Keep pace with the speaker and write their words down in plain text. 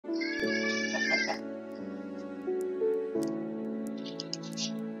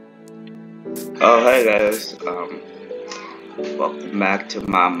Oh hey guys, welcome back to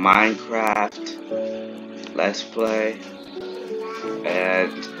my Minecraft Let's Play,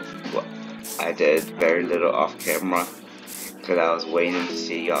 and well, I did very little off camera, because I was waiting to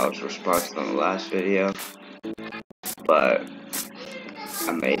see y'all's response on the last video, but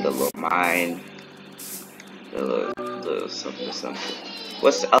I made a little mine, a little something.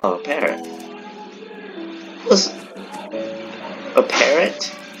 What's, oh, a parrot. What's, a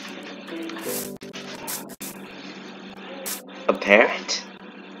parrot? A parrot?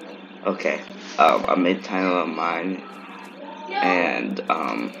 Okay, I made a tiny little mine, and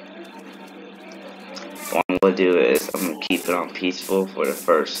what I'm gonna do is I'm gonna keep it on peaceful for the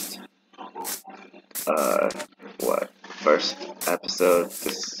first first episode,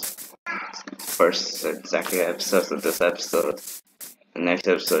 this first and second episodes of this episode. The next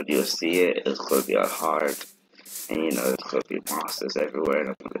episode you'll see it's gonna be on hard, and you know there's gonna be monsters everywhere, and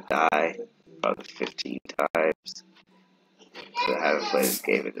I'm gonna die probably 15 times. So I haven't played this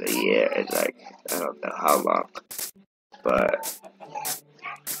game in a year, and like I don't know how long, but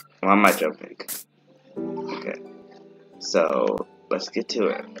why am I jumping? Okay, so let's get to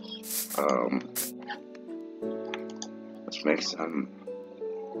it. Let's make some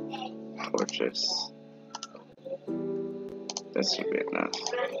torches. This should be enough.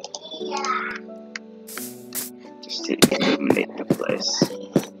 Just to illuminate the place.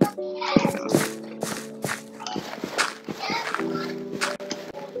 You know.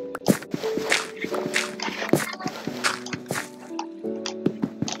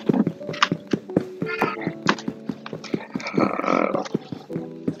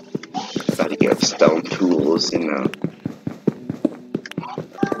 Gotta get stone tools, you know.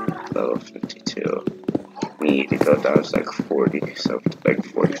 Level 52. We need to go down to like 40, so like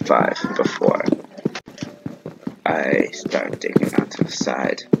 45 before I start digging out to the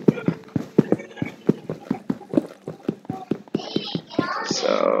side.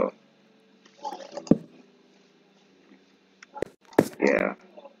 So yeah.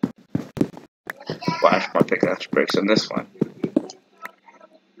 Watch my pickaxe breaks on this one.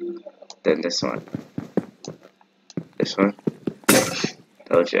 Then this one. This one.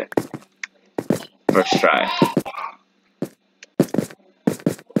 Told ya. First try.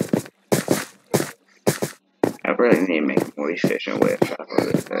 I really need to make a more efficient way of traveling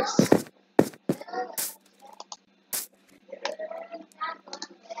with this.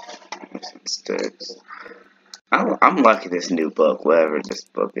 Some sticks. I'm liking this new book, whatever this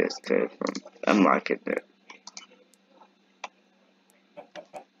book is came from. I'm liking it.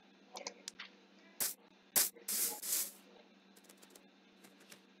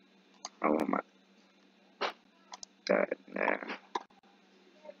 I want my that there.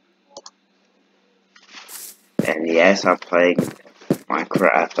 And yes, I'm playing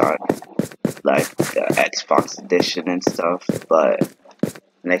Minecraft on like the Xbox edition and stuff, but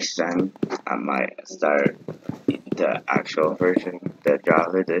next time I might start the actual version, the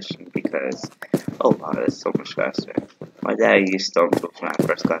Java edition, because oh wow, it's so much faster. My dad used stone tools when I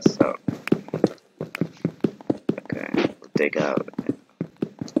first got stone. Okay, we'll dig out.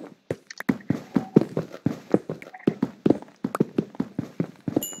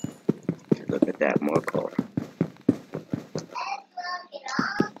 Look at that, more coal.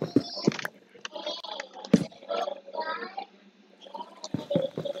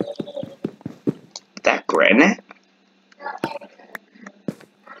 That granite?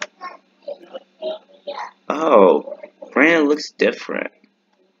 Oh, granite looks different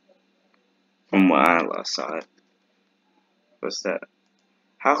from what I last saw it. What's that?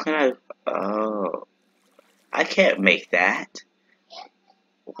 How can I? Oh, I can't make that.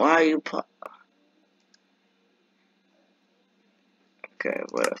 Why are you okay,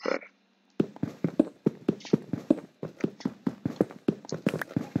 whatever.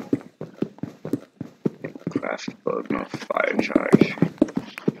 Craftable, no fire charge.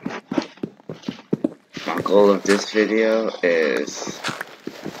 My goal of this video is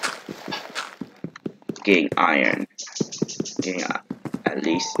getting iron. Getting at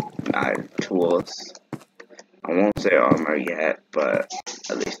least iron tools. I won't say armor yet, but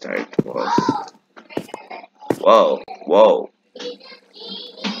at least iron tools. Whoa, whoa.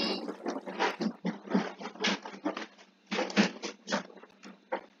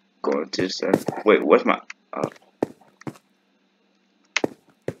 Going to set. Wait, where's my? Oh.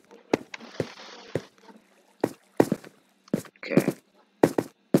 Okay.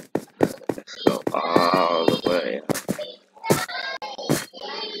 Let's go all the way up.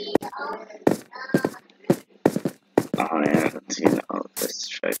 Oh yeah, you know, let's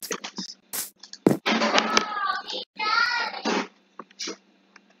try to take this.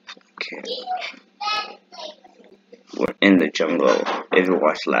 Okay. in the jungle. If you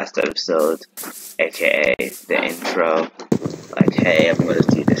watched the last episode, aka the intro, like, hey, I'm gonna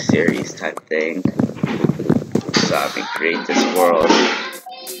do this series type thing. So I've been creating this world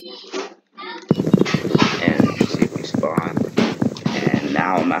and see respawn. And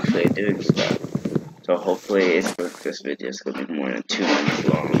now I'm actually doing stuff. So hopefully this video is gonna be more than 2 minutes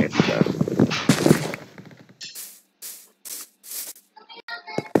long and stuff.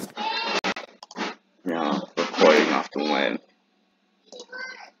 No, recording off the whim.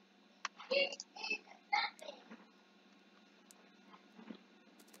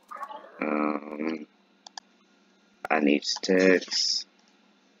 I need sticks.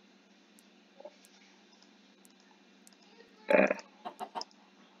 4,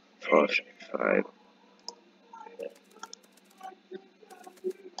 5.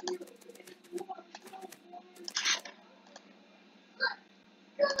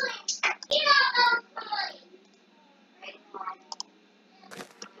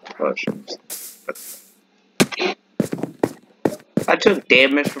 Potions. I took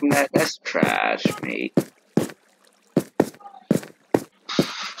damage from that. That's trash, mate.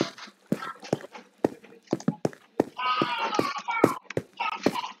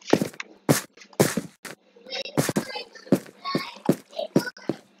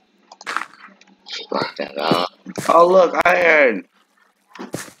 Block that out. Oh look, iron.